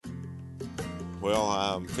Well,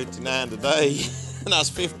 I'm 59 today, and I was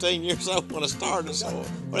 15 years old when I started, so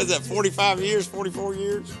what is that, 45 years, 44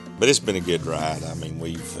 years? But it's been a good ride. I mean,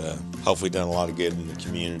 we've hopefully done a lot of good in the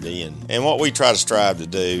community, and what we try to strive to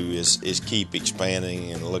do is keep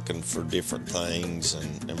expanding and looking for different things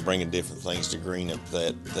and bringing different things to Greenup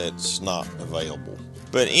that's not available.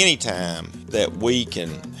 But anytime that we can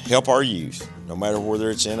help our youth, no matter whether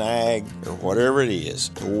it's in ag or whatever it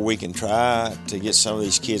is, or we can try to get some of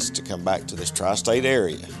these kids to come back to this tri-state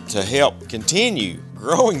area to help continue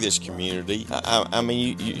growing this community, I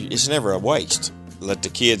mean, it's never a waste. Let the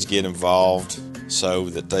kids get involved so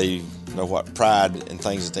that they know what pride and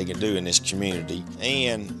things that they can do in this community.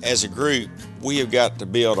 And as a group, we have got to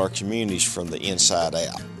build our communities from the inside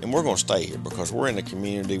out. And we're going to stay here because we're in the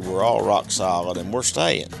community, we're all rock solid, and we're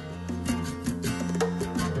staying.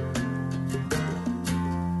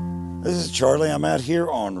 This is Charlie. I'm out here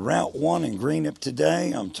on Route 1 in Greenup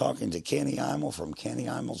today. I'm talking to Kenny Imel from Kenny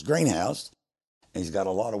Imel's Greenhouse. He's got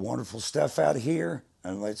a lot of wonderful stuff out here,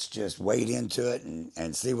 and let's just wade into it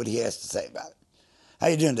and see what he has to say about it. How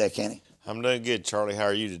you doing today, Kenny? I'm doing good, Charlie. How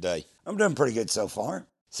are you today? I'm doing pretty good so far.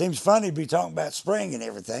 Seems funny to be talking about spring and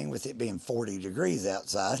everything with it being 40 degrees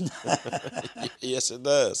outside. Yes, it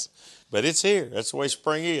does. But it's here. That's the way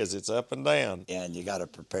spring is. It's up and down. And you got to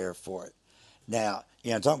prepare for it. Now,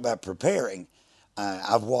 talking about preparing,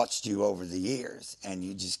 I've watched you over the years, and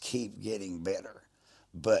you just keep getting better.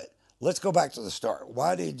 But let's go back to the start.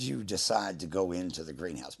 Why did you decide to go into the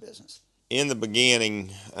greenhouse business? In the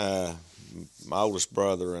beginning, my oldest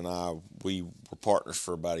brother and I, we were partners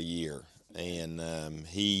for about a year. And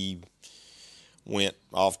he went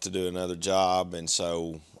off to do another job, and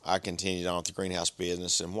so I continued on with the greenhouse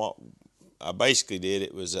business. And what I basically did,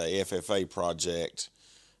 it was a FFA project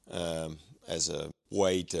as a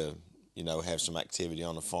way to, have some activity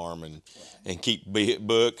on the farm and keep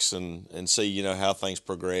books and see, how things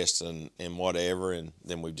progressed and whatever, and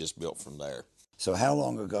then we've just built from there. So how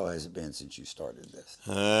long ago has it been since you started this?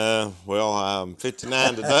 Well, I'm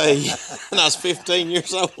 59 today, and I was 15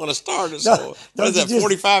 years old when I started. So what is that,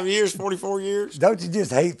 45 years, 44 years? Don't you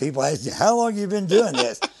just hate people asking you, how long you been doing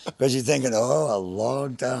this? Because you're thinking, a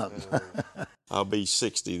long time. I'll be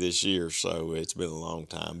 60 this year, so it's been a long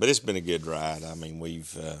time. But it's been a good ride. I mean,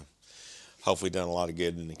 we've hopefully done a lot of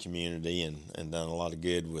good in the community and done a lot of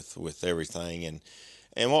good with everything.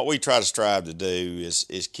 And what we try to strive to do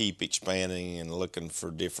is keep expanding and looking for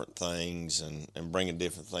different things and bringing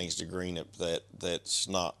different things to Greenup that's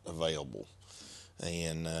not available.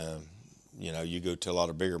 And, you go to a lot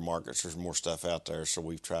of bigger markets, there's more stuff out there, so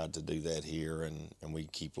we've tried to do that here, and we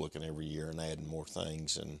keep looking every year and adding more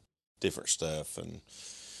things and different stuff and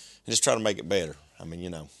just try to make it better. I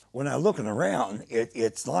mean, When I'm looking around,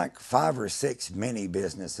 it's like 5 or 6 mini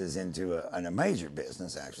businesses into a major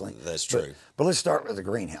business, actually. That's true. But let's start with the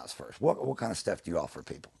greenhouse first. What kind of stuff do you offer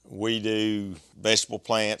people? We do vegetable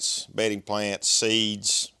plants, bedding plants,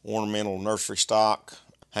 seeds, ornamental nursery stock,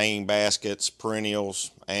 hanging baskets,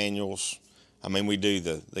 perennials, annuals. I mean, we do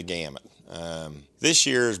the gamut. This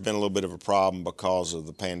year has been a little bit of a problem because of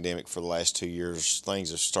the pandemic. For the last 2 years,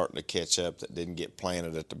 things are starting to catch up that didn't get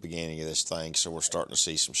planted at the beginning of this thing, so we're starting to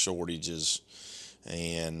see some shortages.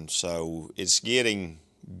 And so it's getting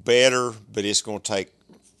better, but it's going to take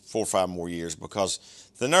 4 or 5 more years because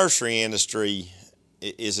the nursery industry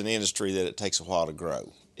is an industry that it takes a while to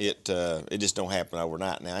grow. It just don't happen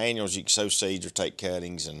overnight. Now, annuals, you can sow seeds or take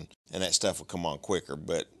cuttings, and that stuff will come on quicker.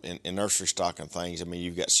 But in nursery stock and things, I mean,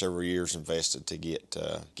 you've got several years invested to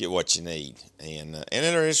get what you need. And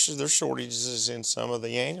there's shortages in some of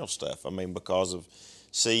the annual stuff. I mean, because of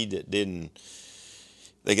seed that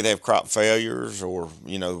they could have crop failures, or,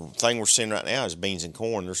 thing we're seeing right now is beans and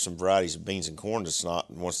corn. There's some varieties of beans and corn that's not,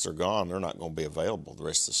 once they're gone, they're not going to be available the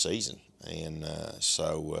rest of the season. And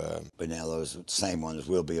but now those same ones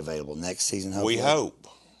will be available next season, hopefully? We hope.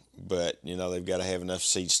 But, they've got to have enough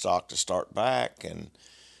seed stock to start back. And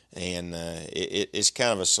it's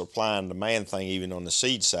kind of a supply and demand thing, even on the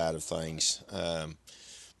seed side of things.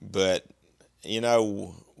 But,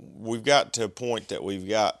 we've got to a point that we've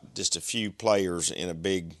got just a few players in a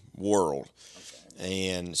big world.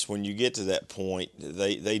 And so when you get to that point,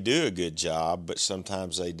 they do a good job, but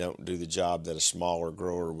sometimes they don't do the job that a smaller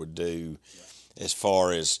grower would do as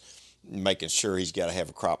far as making sure he's got to have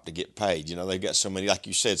a crop to get paid. They've got so many, like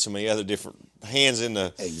you said, so many other different hands in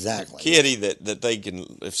the kitty that they can,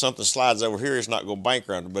 if something slides over here, it's not going to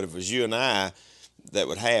bankrupt them. But if it was you and I, that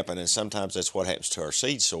would happen, and sometimes that's what happens to our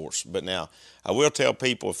seed source. But now, I will tell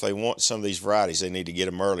people if they want some of these varieties, they need to get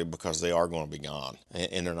them early because they are going to be gone,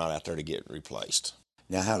 and they're not out there to get replaced.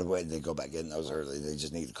 Now, how do they go about getting those early? They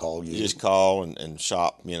just need to call you? You just call and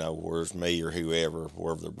shop, where's me or whoever,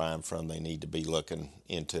 wherever they're buying from, they need to be looking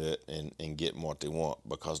into it and getting what they want,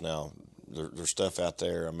 because now there's stuff out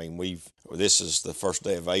there. I mean, this is the first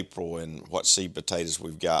day of April, and what seed potatoes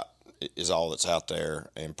we've got is all that's out there,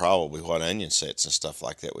 and probably what onion sets and stuff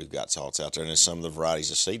like that we've got is all that's out there, and then some of the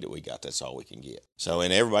varieties of seed that we got, that's all we can get. So,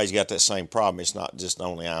 and everybody's got that same problem. It's not just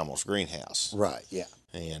only Imel's greenhouse. Right, yeah.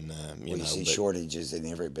 And, you see shortages in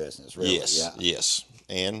every business, really. Yes.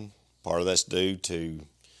 And part of that's due to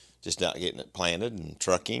just not getting it planted and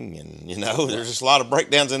trucking, and, there's just a lot of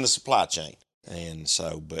breakdowns in the supply chain. And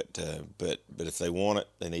so, but if they want it,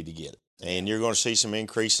 they need to get it. And you're going to see some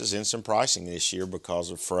increases in some pricing this year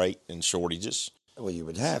because of freight and shortages. Well, you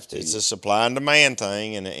would have to. It's a supply and demand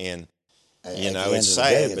thing, and it's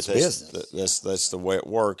sad, but that's the way it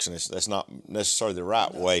works, and that's not necessarily the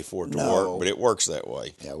right way for it to work, but it works that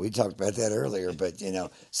way. Yeah, we talked about that earlier, but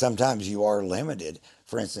sometimes you are limited.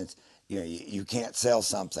 For instance, you can't sell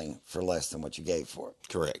something for less than what you gave for it.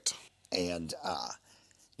 Correct. And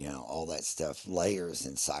all that stuff layers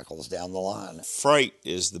and cycles down the line. Freight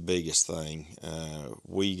is the biggest thing.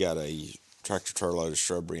 We got a tractor load of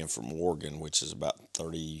shrubbery in from Oregon, which is about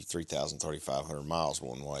 3,500 miles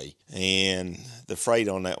one way. And the freight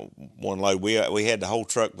on that one load, we had the whole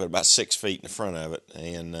truck but about 6 feet in the front of it,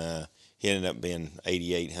 and it ended up being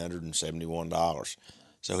 $8,871.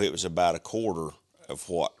 So it was about a quarter of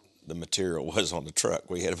what the material was on the truck.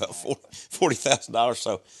 We had about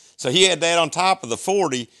 $40,000. So you had that on top of the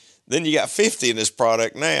 40, then you got 50 in this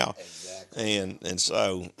product now. Exactly. And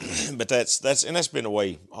so, but that's been the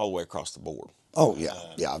way all the way across the board. Oh yeah,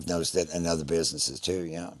 I've noticed that in other businesses too.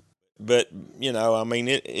 Yeah. But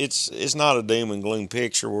it's not a doom and gloom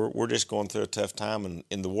picture. We're just going through a tough time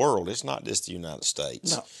in the world. It's not just the United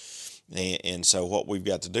States. No. And so what we've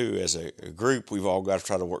got to do as a group, we've all got to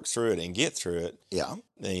try to work through it and get through it. Yeah.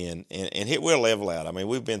 And it will level out. I mean,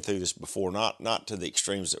 we've been through this before, not to the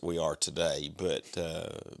extremes that we are today, but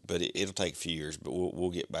it'll take a few years, but we'll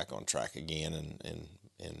get back on track again, and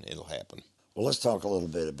it'll happen. Well, let's talk a little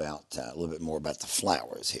bit more about the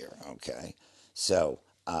flowers here. Okay. So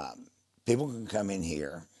people can come in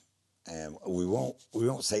here, and we won't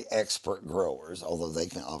say expert growers, although they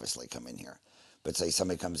can obviously come in here. But say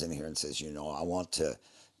somebody comes in here and says, I want to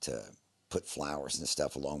put flowers and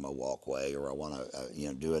stuff along my walkway, or I want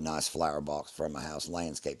to, do a nice flower box from my house,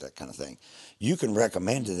 landscape, that kind of thing. You can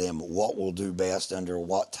recommend to them what will do best under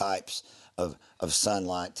what types of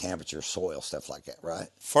sunlight, temperature, soil, stuff like that, right?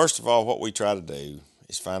 First of all, what we try to do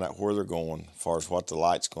is find out where they're going, as far as what the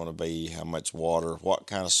light's going to be, how much water, what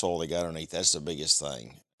kind of soil they got underneath. That's the biggest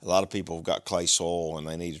thing. A lot of people have got clay soil, and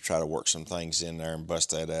they need to try to work some things in there and bust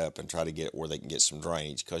that up and try to get it where they can get some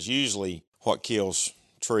drainage. Because usually what kills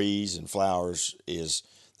trees and flowers is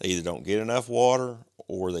they either don't get enough water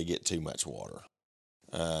or they get too much water.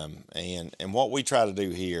 And what we try to do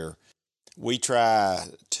here, we try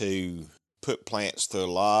to put plants through a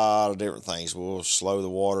lot of different things. We'll slow the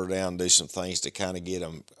water down, do some things to kind of get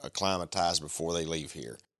them acclimatized before they leave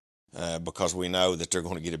here. Because we know that they're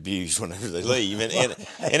going to get abused whenever they leave, and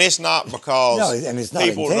it's not because it's not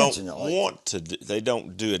people don't want to. They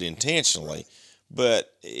don't do it intentionally,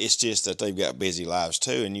 but it's just that they've got busy lives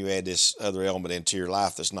too, and you add this other element into your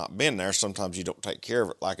life that's not been there. Sometimes you don't take care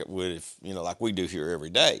of it like it would if like we do here every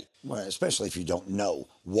day. Well, especially if you don't know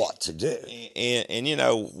what to do.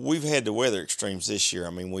 And we've had the weather extremes this year. I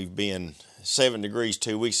mean, we've been 7 degrees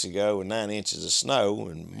 2 weeks ago and 9 inches of snow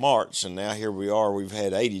in March, and now here we are. We've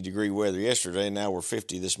had 80-degree weather yesterday, and now we're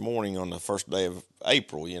 50 this morning on the first day of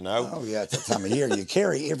April, Oh, yeah, it's that time of year. You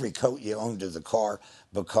carry every coat you own to the car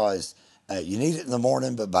because you need it in the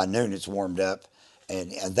morning, but by noon it's warmed up,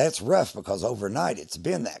 and that's rough because overnight it's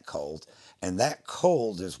been that cold, and that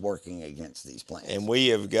cold is working against these plants. And we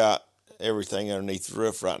have got everything underneath the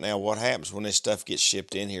roof right now. What happens when this stuff gets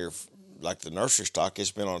shipped in here? Like the nursery stock,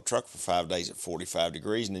 it's been on a truck for 5 days at 45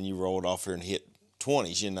 degrees, and then you roll it off here and hit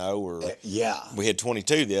 20s, yeah. We had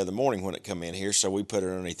 22 the other morning when it come in here, so we put it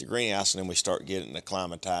underneath the greenhouse, and then we start getting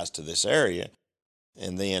acclimatized to this area,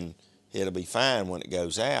 and then it'll be fine when it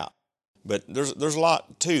goes out. But there's a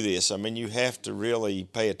lot to this. I mean, you have to really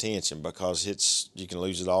pay attention because you can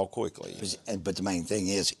lose it all quickly. But the main thing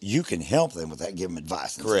is you can help them with that, give them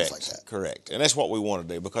advice and things like that. Correct. And that's what we want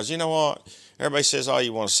to do because you know what? Everybody says, oh,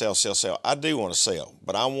 you want to sell. I do want to sell,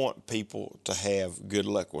 but I want people to have good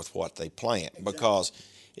luck with what they plant because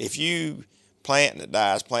if you plant and it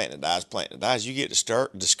dies, you get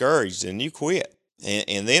discouraged and you quit.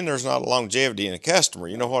 And then there's not a longevity in a customer.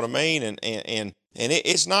 You know what I mean? And And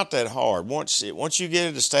it's not that hard. Once you get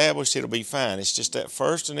it established, it'll be fine. It's just that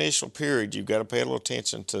first initial period, you've got to pay a little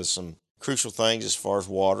attention to some crucial things as far as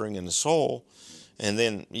watering and the soil, and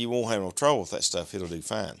then you won't have no trouble with that stuff. It'll do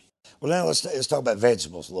fine. Well, now let's talk about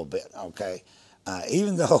vegetables a little bit, okay?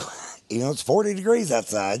 Even though it's 40 degrees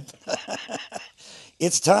outside,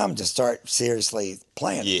 it's time to start seriously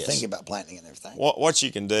planting, Yes. thinking about planting and everything. What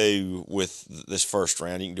you can do with this first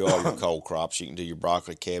round, you can do all your cold crops. You can do your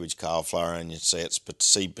broccoli, cabbage, cauliflower, onion sets,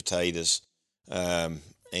 seed potatoes, and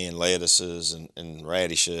lettuces and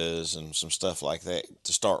radishes and some stuff like that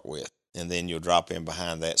to start with. And then you'll drop in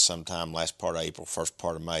behind that sometime last part of April, first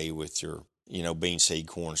part of May with your, bean seed,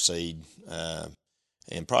 corn seed,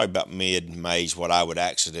 and probably about mid-May is what I would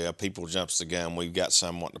actually do. People jumps the gun. We've got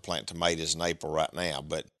some wanting to plant tomatoes in April right now,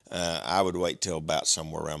 but I would wait till about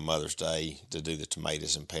somewhere around Mother's Day to do the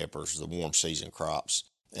tomatoes and peppers, the warm season crops,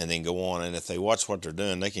 and then go on. And if they watch what they're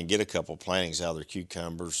doing, they can get a couple plantings out of their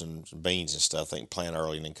cucumbers and beans and stuff. They can plant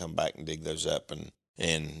early and then come back and dig those up and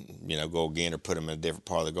go again or put them in a different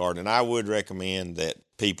part of the garden. And I would recommend that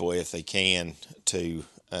people, if they can, to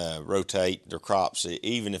rotate their crops,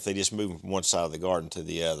 even if they just move from one side of the garden to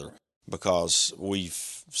the other, because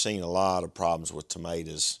we've seen a lot of problems with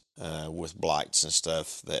tomatoes with blights and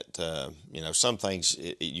stuff that, some things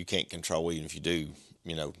you can't control even if you do,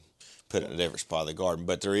 put it in a different spot of the garden.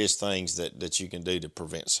 But there is things that you can do to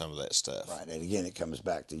prevent some of that stuff. Right, and again, it comes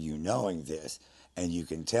back to you knowing this, and you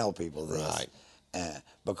can tell people this. Right.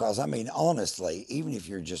 Because, honestly, even if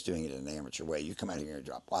you're just doing it in an amateur way, you come out here and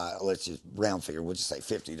drop, let's just round figure, we'll just say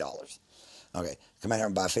 $50. Okay, come out here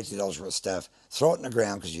and buy $50 worth of stuff, throw it in the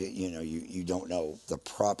ground because you don't know the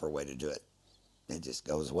proper way to do it. It just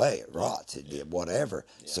goes away, it rots, it did whatever,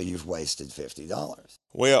 so you've wasted $50.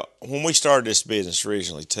 Well, when we started this business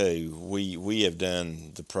originally too, we have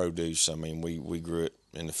done the produce. I mean, we grew it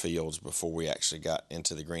in the fields before we actually got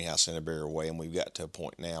into the greenhouse in a bigger way, and we've got to a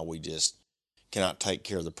point now we just cannot take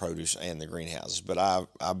care of the produce and the greenhouses. But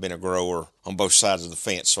I've been a grower on both sides of the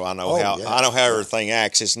fence, so I know I know how everything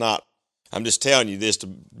acts. It's not. I'm just telling you this to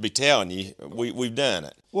be telling you we've done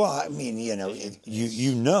it. Well,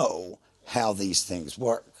 you know how these things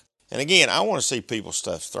work. And again, I want to see people's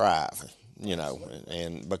stuff thrive.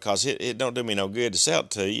 And because it don't do me no good to sell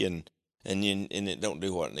it to you, and it don't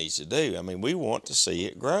do what it needs to do. I mean, we want to see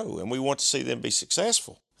it grow, and we want to see them be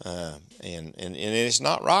successful. And it's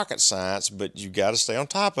not rocket science, but you got to stay on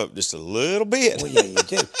top of it just a little bit. Well, yeah, you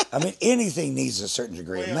do. Anything needs a certain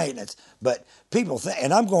degree of maintenance, but people think,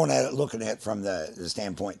 and I'm going at it, looking at it from the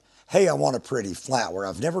standpoint, hey, I want a pretty flower.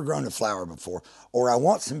 I've never grown a flower before, or I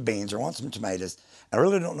want some beans, or I want some tomatoes. I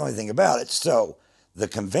really don't know anything about it. So the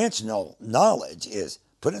conventional knowledge is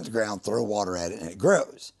put it in the ground, throw water at it, and it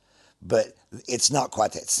grows. But it's not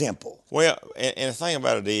quite that simple. Well, and the thing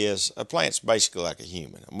about it is, a plant's basically like a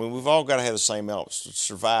human. I mean, we've all got to have the same elements to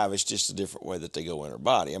survive. It's just a different way that they go in our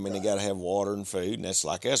body. I mean, They got to have water and food, and that's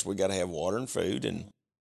like us. We got to have water and food, and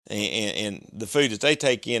the food that they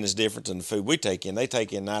take in is different than the food we take in. They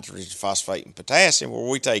take in nitrogen, phosphate, and potassium, where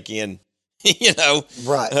we take in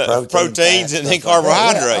proteins and then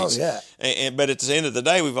carbohydrates. But at the end of the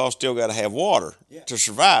day, we've all still got to have water to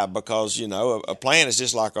survive, because a plant is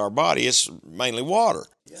just like our body; it's mainly water,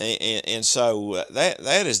 and so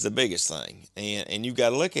that is the biggest thing. And you got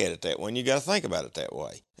to look at it that way, and you got to think about it that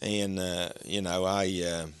way. And I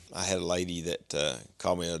had a lady that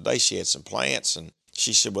called me the other day. She had some plants, and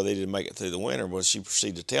she said, "Well, they didn't make it through the winter." Well, she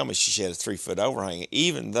proceeded to tell me she had a 3-foot overhang,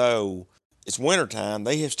 even though it's wintertime,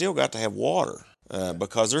 they have still got to have water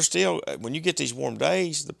because they're still, when you get these warm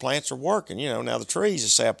days, the plants are working. Now the trees, the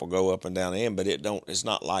sap will go up and down the end, but it's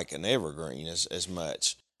not like an evergreen as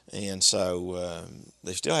much. And so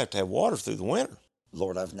they still have to have water through the winter.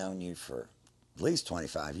 Lord, I've known you for at least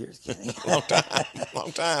 25 years, Kenny.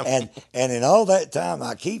 Long time. And in all that time,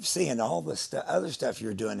 I keep seeing all the other stuff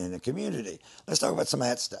you're doing in the community. Let's talk about some of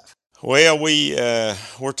that stuff. Well,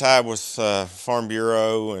 we're tied with Farm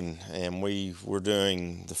Bureau, and we're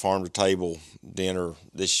doing the Farm to Table dinner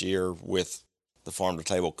this year with the Farm to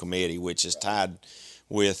Table committee, which is tied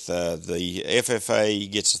with the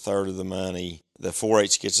FFA gets a third of the money, the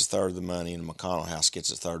 4-H gets a third of the money, and the McConnell House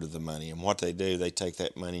gets a third of the money. And what they do, they take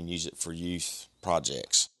that money and use it for youth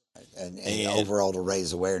projects. And overall to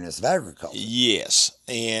raise awareness of agriculture. Yes,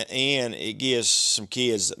 and it gives some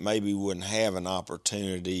kids that maybe wouldn't have an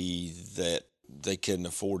opportunity, that they couldn't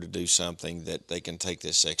afford to do something, that they can take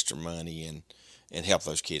this extra money and help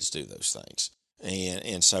those kids do those things.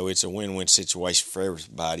 And so it's a win-win situation for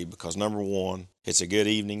everybody, because number one, it's a good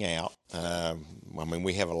evening out.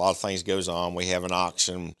 We have a lot of things goes on. We have an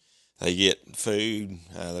auction. They get food.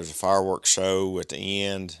 There's a fireworks show at the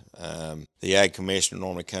end. The ag commissioner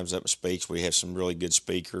normally comes up and speaks. We have some really good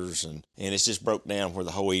speakers, and it's just broke down where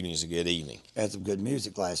the whole evening is a good evening. Had some good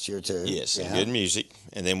music last year, too. Yes, and good music.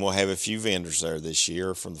 And then we'll have a few vendors there this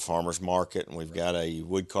year from the farmers market, and we've got a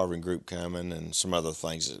wood carving group coming and some other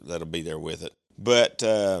things that'll be there with it. But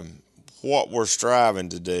what we're striving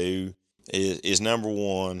to do is number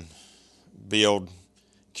one, build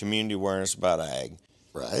community awareness about ag.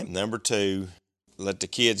 Right. Number two, let the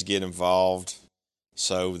kids get involved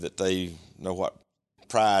so that they know what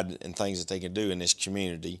pride and things that they can do in this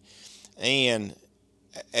community. And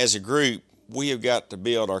as a group, we have got to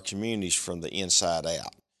build our communities from the inside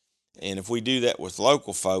out. And if we do that with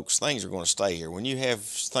local folks, things are going to stay here. When you have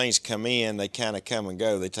things come in, they kind of come and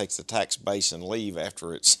go. They take the tax base and leave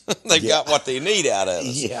after they've got what they need out of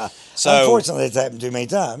us. Yeah. So, unfortunately, it's happened too many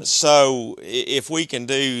times. So if we can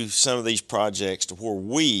do some of these projects to where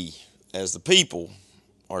we, as the people,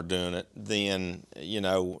 are doing it, then,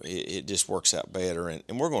 it just works out better.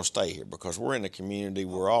 And we're going to stay here because we're in the community.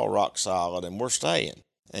 We're all rock solid, and we're staying.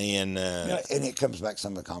 And and it comes back to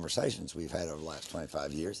some of the conversations we've had over the last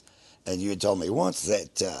 25 years. And you had told me once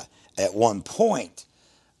that at one point,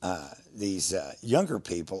 these younger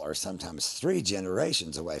people are sometimes 3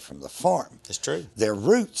 generations away from the farm. That's true. Their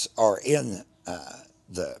roots are in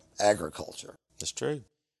the agriculture. That's true.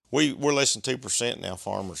 We're less than 2% now,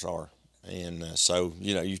 farmers are. And so,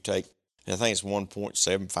 you take, I think it's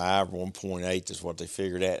 1.75 or 1.8 is what they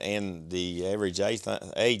figured out. And the average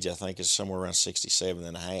age, I think, is somewhere around 67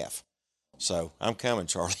 and a half. So I'm coming,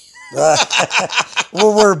 Charlie.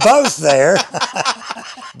 Well, we're both there.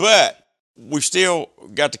 But we've still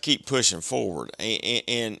got to keep pushing forward.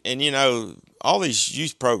 And all these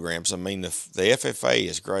youth programs, I mean, the FFA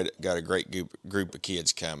has got a great group of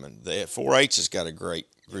kids coming. The 4-H has got a great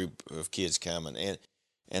group of kids coming.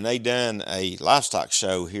 And they done a livestock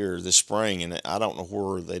show here this spring, and I don't know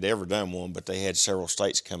where they'd ever done one, but they had several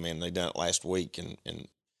states come in. They done it last week in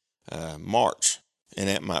March. And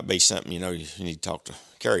that might be something, you need to talk to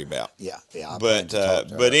Carrie about. Yeah. But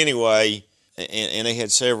anyway, and they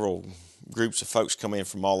had several groups of folks come in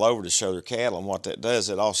from all over to show their cattle. And what that does,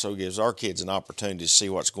 it also gives our kids an opportunity to see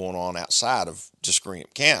what's going on outside of just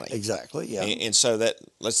Greenup County. Exactly, yeah. And so that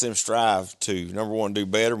lets them strive to, number one, do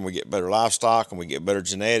better, and we get better livestock, and we get better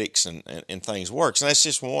genetics, and things works. And that's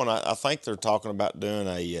just one. I think they're talking about doing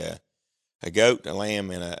a goat, a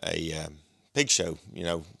lamb, and a pig show,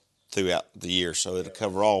 throughout the year, so it'll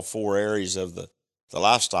cover all 4 areas of the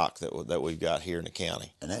livestock that we've got here in the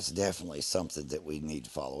county. And that's definitely something that we need to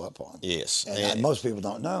follow up on. Yes. And most people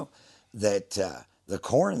don't know that the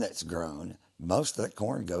corn that's grown, most of that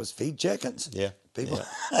corn goes feed chickens. Yeah. People.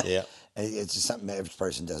 Yeah. It's just something every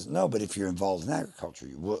person doesn't know, but if you're involved in agriculture,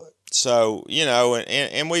 you would. So,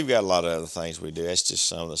 and we've got a lot of other things we do. That's just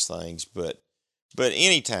some of those things. But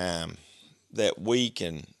anytime that we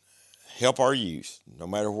can help our youth, no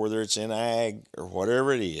matter whether it's in ag or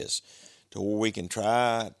whatever it is, to where we can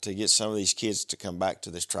try to get some of these kids to come back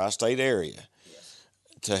to this tri-state area,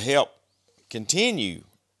 to help continue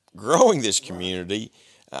growing this community.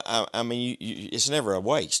 I mean, it's never a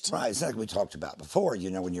waste. Right, it's like we talked about before.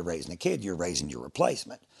 When you're raising a kid, you're raising your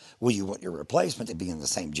replacement. Well, you want your replacement to be in the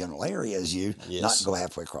same general area as you, not go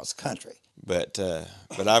halfway across the country. But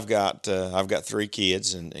I've got 3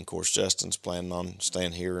 kids, and of course Justin's planning on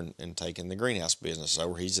staying here and taking the greenhouse business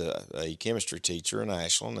over. He's a chemistry teacher in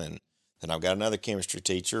Ashland, and then I've got another chemistry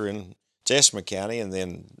teacher in Jessamine County, and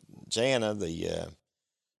then Jana, the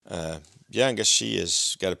youngest, she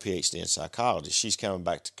has got a PhD in psychology. She's coming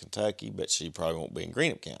back to Kentucky, but she probably won't be in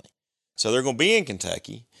Greenup County. So they're going to be in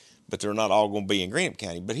Kentucky, but they're not all going to be in Greenup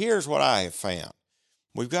County. But here's what I have found.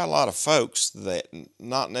 We've got a lot of folks that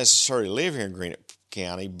not necessarily live here in Greenup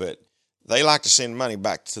County, but they like to send money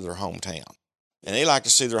back to their hometown. And they like to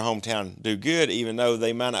see their hometown do good, even though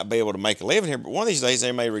they might not be able to make a living here. But one of these days,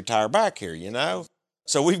 they may retire back here,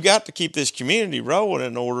 So we've got to keep this community rolling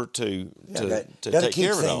in order to take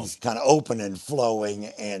care of it all. Things kind of open and flowing,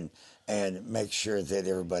 and make sure that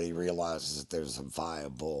everybody realizes that there's a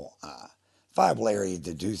viable area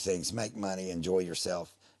to do things, make money, enjoy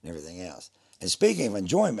yourself, and everything else. And speaking of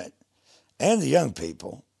enjoyment and the young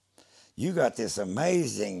people, you got this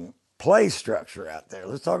amazing play structure out there.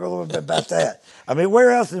 Let's talk a little bit about that. I mean,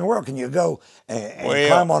 where else in the world can you go and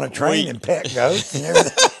climb on a train and pet goats and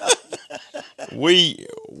everything?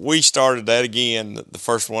 We started that again. The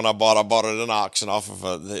first one I bought at an auction off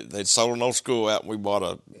of they'd sold an old school out, and we bought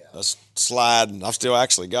a slide, and I've still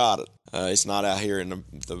actually got it. It's not out here in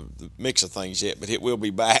the mix of things yet, but it will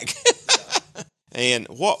be back. And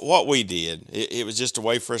what we did, it was just a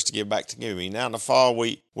way for us to give back to the community. Now in the fall,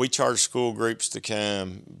 we charge school groups to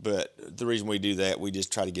come, but the reason we do that, we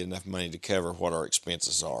just try to get enough money to cover what our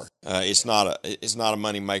expenses are. It's not a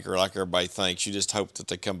money maker like everybody thinks. You just hope that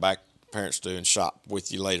they come back, parents do, and shop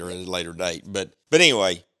with you later at a later date. But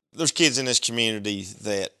anyway, there's kids in this community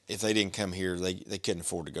that if they didn't come here, they couldn't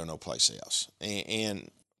afford to go no place else.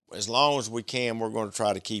 And as long as we can, we're going to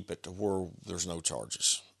try to keep it to where there's no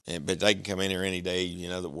charges. But they can come in here any day,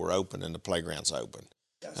 that we're open and the playground's open.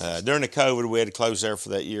 During the COVID, we had to close there for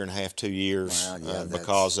that year and a half, 2 years,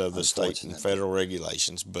 because of the state and federal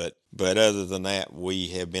regulations. But other than that, we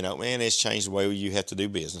have been open, and it's changed the way you have to do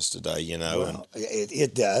business today, Well,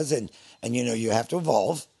 it does, and you have to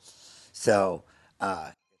evolve. So,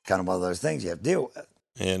 kind of one of those things you have to deal with.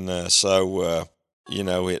 And it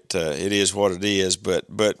is what it is. But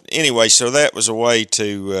anyway, so that was a way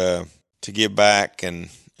to give back and.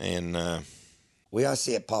 I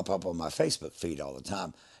see it pop up on my Facebook feed all the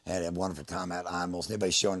time. I had a wonderful time out at Imels.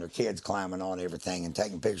 Everybody's showing their kids climbing on everything and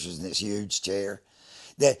taking pictures in this huge chair.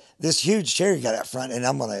 This huge chair you got out front, and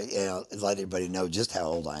I'm going to let everybody know just how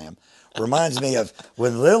old I am. Reminds me of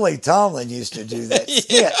when Lily Tomlin used to do that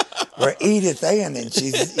skit where Edith Ann, and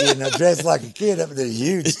she's dressed like a kid up in the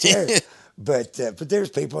huge chair. But there's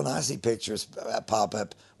people, and I see pictures pop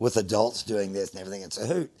up with adults doing this and everything. It's a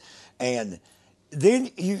hoot. And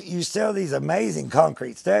then you sell these amazing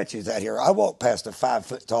concrete statues out here. I walked past a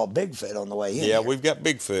 5-foot-tall Bigfoot on the way in. Yeah, here. We've got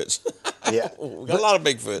Bigfoots. Yeah, we've got a lot of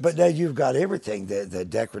Bigfoots. But now you've got everything, the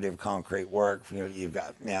decorative concrete work. You've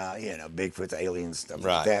got Bigfoot's aliens, stuff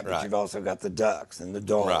like that. But you've also got the ducks and the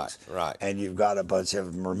dogs. Right. And you've got a bunch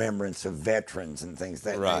of remembrance of veterans and things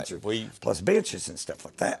of that nature. Plus benches and stuff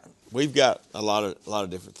like that. We've got a lot of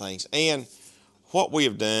different things. And what we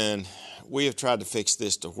have done, we have tried to fix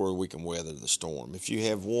this to where we can weather the storm. If you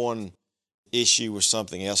have one issue with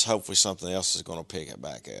something else, hopefully something else is going to pick it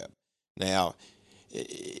back up. Now,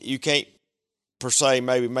 you can't, per se,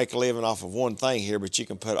 maybe make a living off of one thing here, but you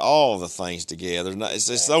can put all the things together.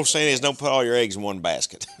 It's the old saying is, don't put all your eggs in one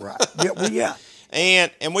basket. Right. Yeah. Well, yeah.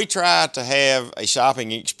 And we try to have a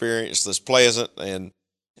shopping experience that's pleasant and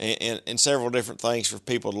several different things for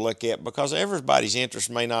people to look at, because everybody's interest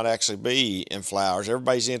may not actually be in flowers.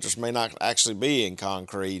 Everybody's interest may not actually be in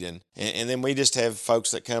concrete. And then we just have folks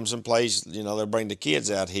that comes and plays, they'll bring the kids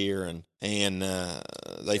out here and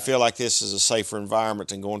they feel like this is a safer environment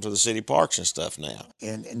than going to the city parks and stuff now.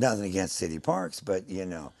 And nothing against city parks, but,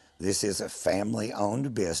 this is a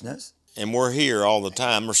family-owned business. And we're here all the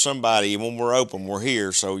time. Or somebody, when we're open, we're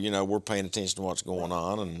here. So, we're paying attention to what's going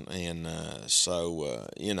on. And so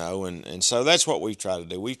that's what we've tried to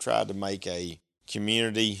do. We've tried to make a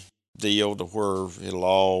community deal to where it'll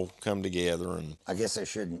all come together. And I guess I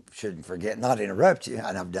shouldn't forget, not interrupt you.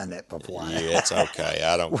 And I've done that before. Yeah, it's okay.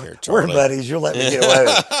 I don't care, Charlie. We're buddies. You'll let me get away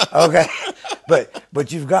with it. Okay.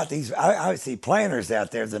 But you've got these, I see planters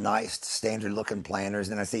out there, the nice standard-looking planters,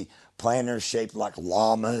 and I see planters shaped like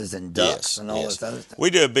llamas and ducks and all this other stuff. We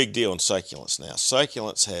do a big deal in succulents now.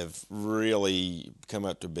 Succulents have really come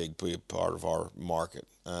up to a big part of our market.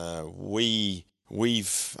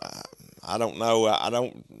 We've I don't know,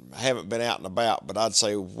 haven't been out and about, but I'd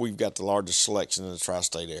say we've got the largest selection in the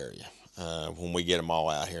tri-state area when we get them all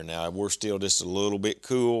out here. Now, we're still just a little bit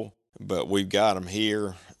cool, but we've got them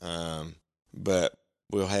here. But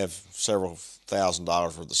we'll have several $1,000s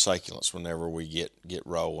worth of succulents whenever we get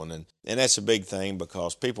rolling. And that's a big thing,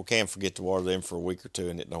 because people can forget to water them for a week or two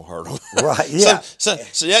and it don't hurt them. Right, yeah. So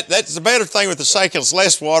that's the better thing with the succulents,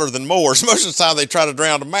 less water than more. So most of the time they try to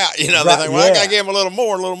drown them out. They think, well, I got to give them a little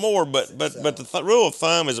more. But the rule of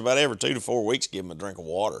thumb is about every 2 to 4 weeks, give them a drink of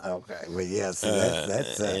water. Okay, well, yeah, so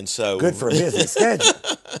that's good for a busy schedule.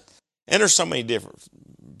 And there's so many different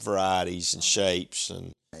varieties and shapes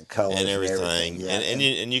and colors and everything. Yeah.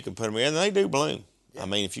 And you can put them in, and they do bloom. Yeah. I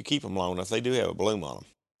mean, if you keep them long enough, they do have a bloom on them.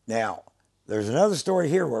 Now, there's another story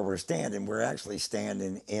here where we're standing. We're actually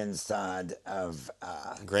standing inside of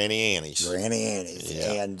Granny Annie's.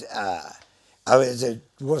 Yeah. And I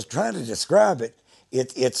was trying to describe it.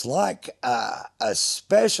 It's like a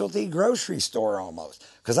specialty grocery store almost.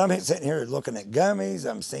 Because I'm sitting here looking at gummies.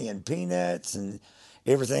 I'm seeing peanuts and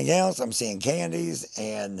everything else. I'm seeing candies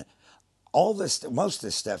and all this, most of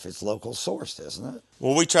this stuff is local sourced, isn't it?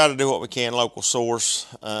 Well, we try to do what we can local source,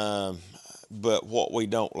 but what we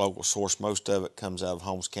don't local source, most of it comes out of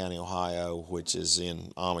Holmes County, Ohio, which is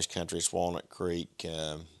in Amish country. It's Walnut Creek,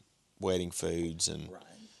 Wedding Foods, and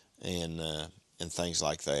things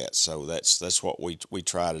like that. So that's what we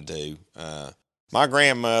try to do. My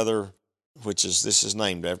grandmother, this is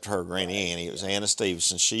named after her, Granny Annie. It was Anna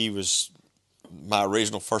Stevenson. She was my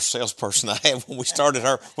original first salesperson I had when we started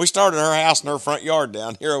her house in her front yard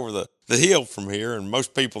down here over the hill from here, and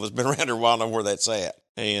most people that's been around here a while know where that's at.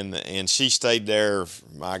 And she stayed there,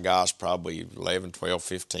 my gosh, probably 11, 12,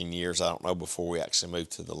 15 years, I don't know, before we actually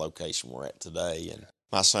moved to the location we're at today. And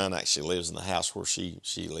my son actually lives in the house where she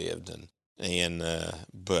lived,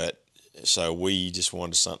 but so we just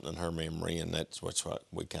wanted something in her memory, and that's what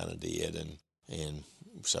we kind of did, and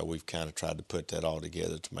so we've kind of tried to put that all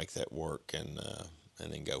together to make that work, and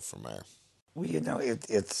then go from there. Well,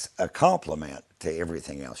 it's a compliment to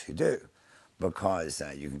everything else you do, because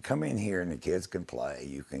you can come in here and the kids can play.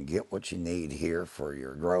 You can get what you need here for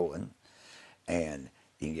your growing, and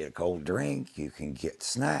you can get a cold drink. You can get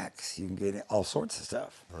snacks. You can get all sorts of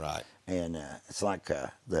stuff. Right. And it's like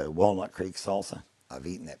the Walnut Creek salsa. I've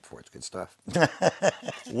eaten that before. It's good stuff.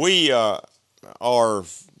 We are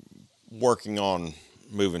working on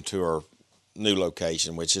moving to our new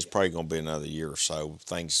location, which is probably going to be another year or so.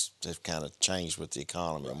 Things have kind of changed with the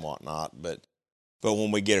economy and whatnot, but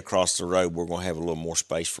when we get across the road, we're going to have a little more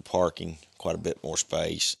space for parking, quite a bit more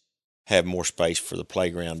space, have more space for the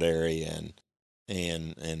playground area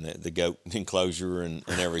and the goat enclosure and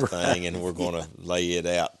everything, right. And we're going to lay it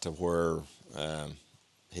out to where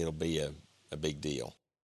it'll be a big deal.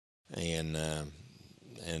 And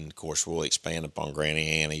of course, we'll expand upon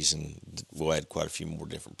Granny Annie's, and we'll add quite a few more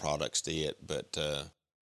different products to it. But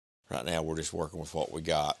right now, we're just working with what we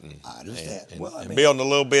got and building a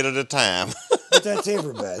little bit at a time. But that's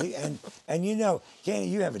everybody. And Kenny,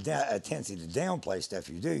 you have a tendency to downplay stuff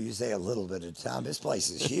you do. You say a little bit at a time. This place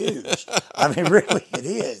is huge. I mean, really, it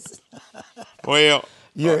is. Well,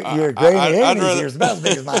 your Granny Annie's here is about as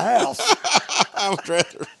big as my house.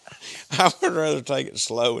 I would rather take it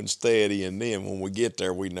slow and steady, and then when we get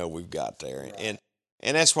there, we know we've got there. Right.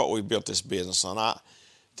 And that's what we built this business on.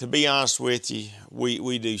 To be honest with you,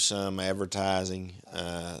 we do some advertising.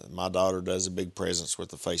 My daughter does a big presence with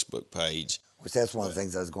the Facebook page. Which that's one of the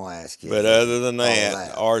things I was going to ask you. But other than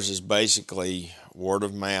that, ours is basically word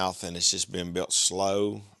of mouth, and it's just been built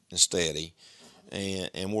slow and steady.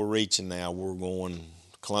 And we're reaching now. We're going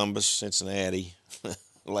Columbus, Cincinnati,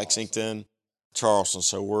 Lexington, Charleston,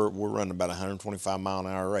 so we're running about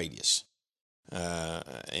 125-mile-an-hour radius,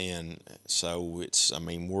 and so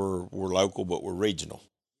we're local, but we're regional,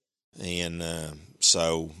 and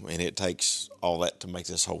it takes all that to make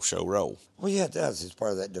this whole show roll. Well, yeah, it does. It's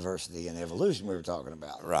part of that diversity and evolution we were talking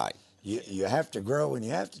about. Right. You have to grow, and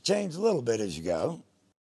you have to change a little bit as you go.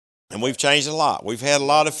 And we've changed a lot. We've had a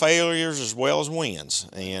lot of failures as well as wins,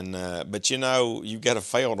 but you've got to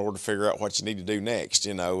fail in order to figure out what you need to do next.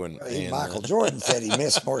 And Michael Jordan said he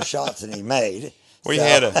missed more shots than he made. We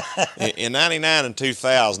had in '99 and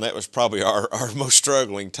 2000. That was probably our most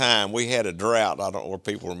struggling time. We had a drought. I don't know if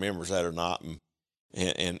people remembers that or not.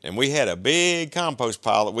 And we had a big compost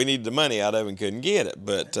pile that we needed the money out of and couldn't get it.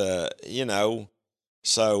 But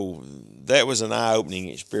so that was an eye-opening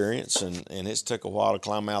experience, and it took a while to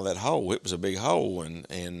climb out of that hole. It was a big hole,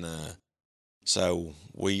 and so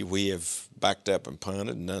we have backed up and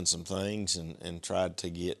punted and done some things and tried to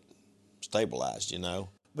get stabilized,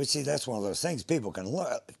 But see, that's one of those things people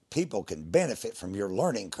can benefit from your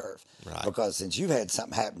learning curve. Right. Because since you've had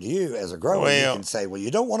something happen to you as a grower, you can say, well, you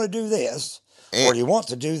don't want to do this, or you want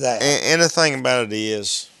to do that. And the thing about it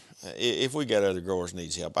is, if we got other growers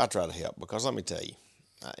needs help, I try to help, because let me tell you,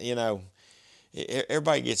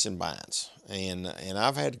 everybody gets in binds, and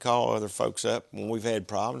I've had to call other folks up when we've had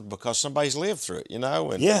problems because somebody's lived through it,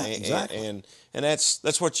 And, yeah, exactly. And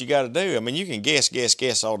that's what you got to do. I mean, you can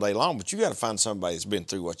guess all day long, but you got to find somebody that's been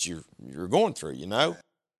through what you're going through,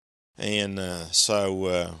 And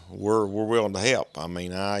so we're willing to help. I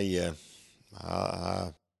mean,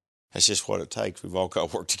 that's just what it takes. We've all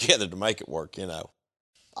got to work together to make it work,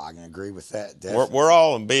 I can agree with that. Definitely. We're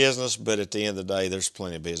all in business, but at the end of the day, there's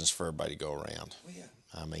plenty of business for everybody to go around. Well, yeah.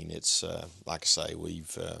 I mean, it's like I say,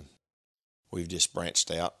 we've just branched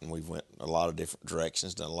out, and we've went a lot of different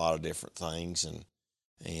directions, done a lot of different things, and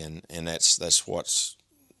that's what's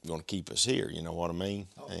going to keep us here. You know what I mean?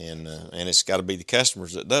 Oh. And it's got to be the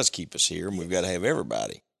customers that does keep us here, and we've got to have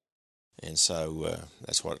everybody, and so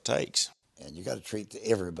that's what it takes. And you got to treat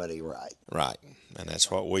everybody right. Right. And that's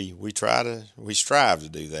what we strive to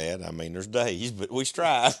do that. I mean, there's days, but we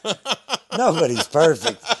strive. Nobody's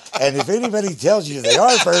perfect. And if anybody tells you they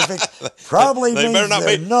are perfect, probably means they're not.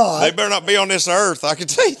 They better not be on this earth, I can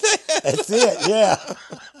tell you that. That's it, yeah.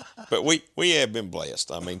 But we have been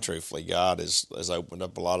blessed. I mean, truthfully, God has opened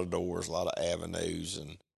up a lot of doors, a lot of avenues,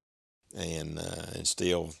 and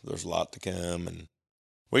still there's a lot to come, and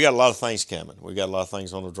we got a lot of things coming. We got a lot of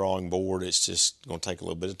things on the drawing board. It's just going to take a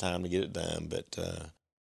little bit of time to get it done, but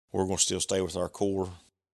we're going to still stay with our core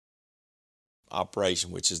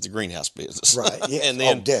operation, which is the greenhouse business. Right. Yeah. And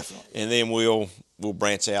then, definitely. And then we'll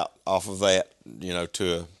branch out off of that,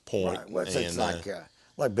 to a point. Right. Well, it's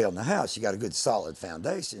like building a house. You got a good solid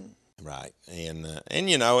foundation. Right. And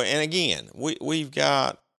again, we've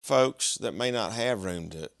got folks that may not have room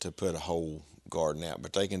to put a whole garden out,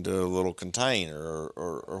 but they can do a little container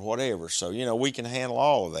or whatever. So, we can handle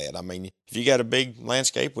all of that. I mean, if you got a big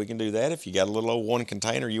landscape, we can do that. If you got a little old one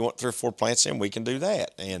container, you want 3 or 4 plants in, we can do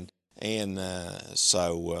that.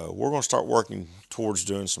 So we're going to start working towards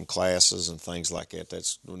doing some classes and things like that.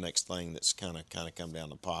 That's the next thing that's kind of come down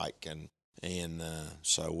the pike, and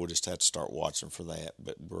so we'll just have to start watching for that.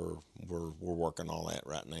 But we're working on that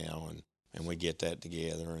right now, and we get that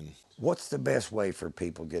together. And what's the best way for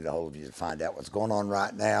people to get a hold of you to find out what's going on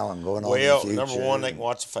right now and going on in the future? Well, number one, they can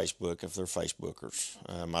watch the Facebook if they're Facebookers.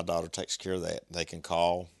 My daughter takes care of that. They can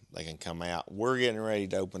call. They can come out. We're getting ready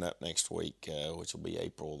to open up next week, which will be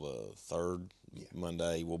April the 3rd,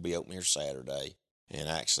 Monday. We'll be open here Saturday. And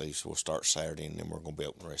actually, so we'll start Saturday, and then we're going to be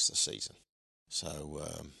open the rest of the season. So,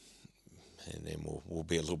 and then we'll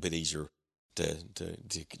be a little bit easier to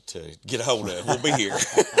get a hold of. We'll be here.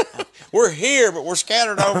 We're here, but we're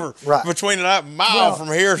scattered over between a mile from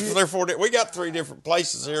here. Therefore, we got 3 different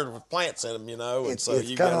places here with plants in them, And it's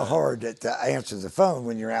kind of hard to answer the phone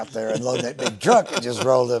when you're out there unloading that big truck that just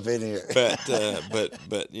rolled up in here. But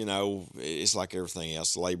it's like everything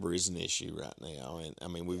else. Labor is an issue right now, and I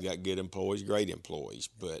mean we've got good employees, great employees,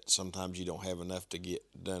 but sometimes you don't have enough to get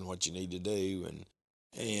done what you need to do,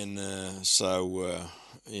 so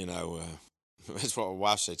that's what my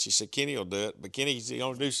wife said. She said, Kenny will do it, but Kenny's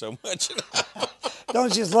going to do so much. Don't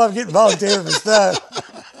you just love getting volunteer for stuff?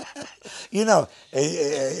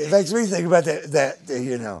 It makes me think about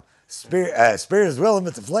that spirit is willing,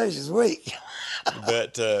 but the flesh is weak.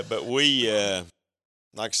 But we,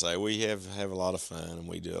 like I say, we have a lot of fun, and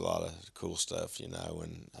we do a lot of cool stuff, and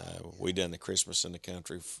we done the Christmas in the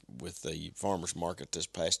country with the farmers market this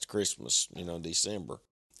past Christmas, December.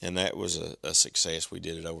 And that was a success. We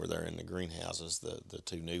did it over there in the greenhouses, the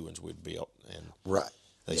 2 new ones we'd built. And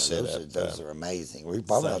they set those are amazing. We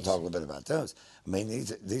probably ought to talk a little bit about those. I mean,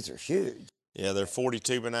 these are huge. Yeah, they're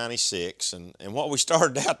 42 by 96. And what we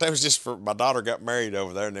started out, that was just for my daughter got married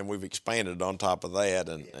over there, and then we've expanded on top of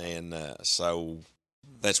that. So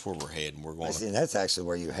that's where we're heading. We're going. And that's actually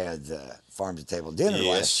where you had the farm to table dinner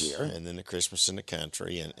last year. And then the Christmas in the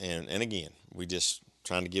country. And again, we just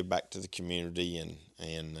trying to give back to the community, and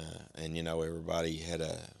everybody had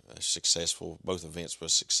a successful, both events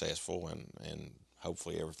was successful, and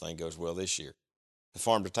hopefully everything goes well this year. The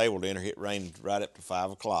farm to table dinner rained right up to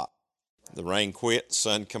 5 o'clock. The rain quit, the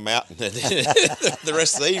sun come out, and the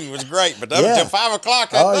rest of the evening was great. But up until 5 o'clock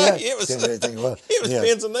that night, it was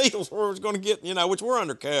pins and needles where it was going to get, which we're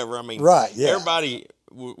undercover. I mean, everybody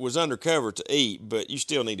was undercover to eat, but you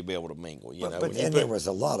still need to be able to mingle. There was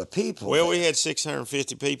a lot of people. Well, we had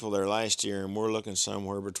 650 people there last year, and we're looking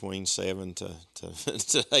somewhere between 700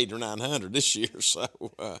 to 800 or 900 this year. So,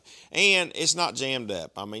 and it's not jammed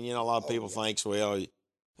up. I mean, a lot of people think, well,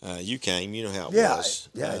 you came, you know how it was.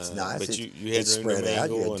 Yeah, it's nice. But you had room spread to out.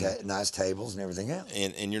 mingle, You had nice tables and everything else.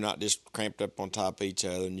 And you're not just cramped up on top of each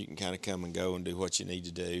other, and you can kind of come and go and do what you need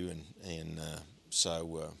to do,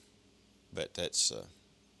 but that's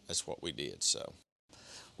what we did. So.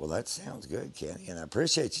 Well, that sounds good, Kenny, and I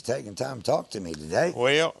appreciate you taking time to talk to me today.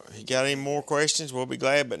 Well, if you got any more questions, we'll be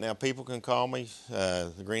glad. But now people can call me.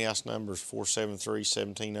 The greenhouse number is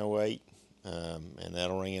 473-1708, and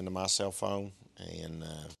that'll ring into my cell phone. And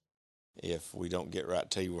if we don't get right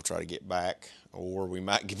to you, we'll try to get back, or we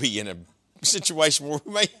might be in a situation where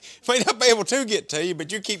we may not be able to get to you,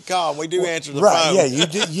 but you keep calling. We do answer the phone. Yeah, you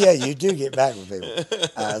do. Yeah, you do get back with people.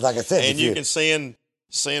 Like I said, and you can send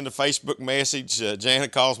a Facebook message.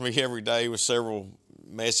 Janet calls me every day with several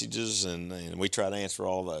messages, and we try to answer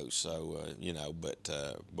all those. So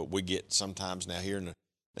but we get sometimes now here in the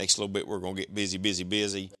next little bit we're going to get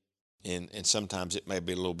busy. And sometimes it may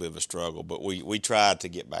be a little bit of a struggle, but we try to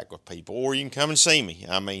get back with people. Or you can come and see me.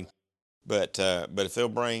 I mean, but if they'll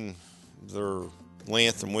bring their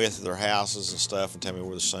length and width of their houses and stuff and tell me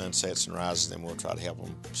where the sun sets and rises, then we'll try to help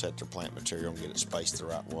them set their plant material and get it spaced the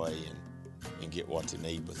right way and get what they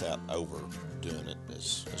need without overdoing it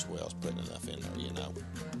as well as putting enough in there,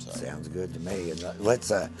 So. Sounds good to me. And let's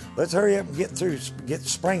hurry up and get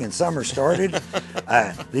spring and summer started.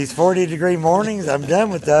 These 40-degree mornings, I'm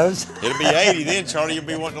done with those. It'll be 80 then, Charlie. You'll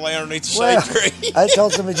be wanting to lay underneath the shade tree. I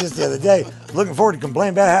told somebody just the other day, looking forward to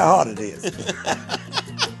complaining about how hot it is.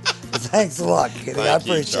 Thanks a lot, Kenny. I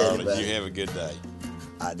appreciate it, buddy. You have a good day.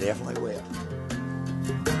 I definitely will.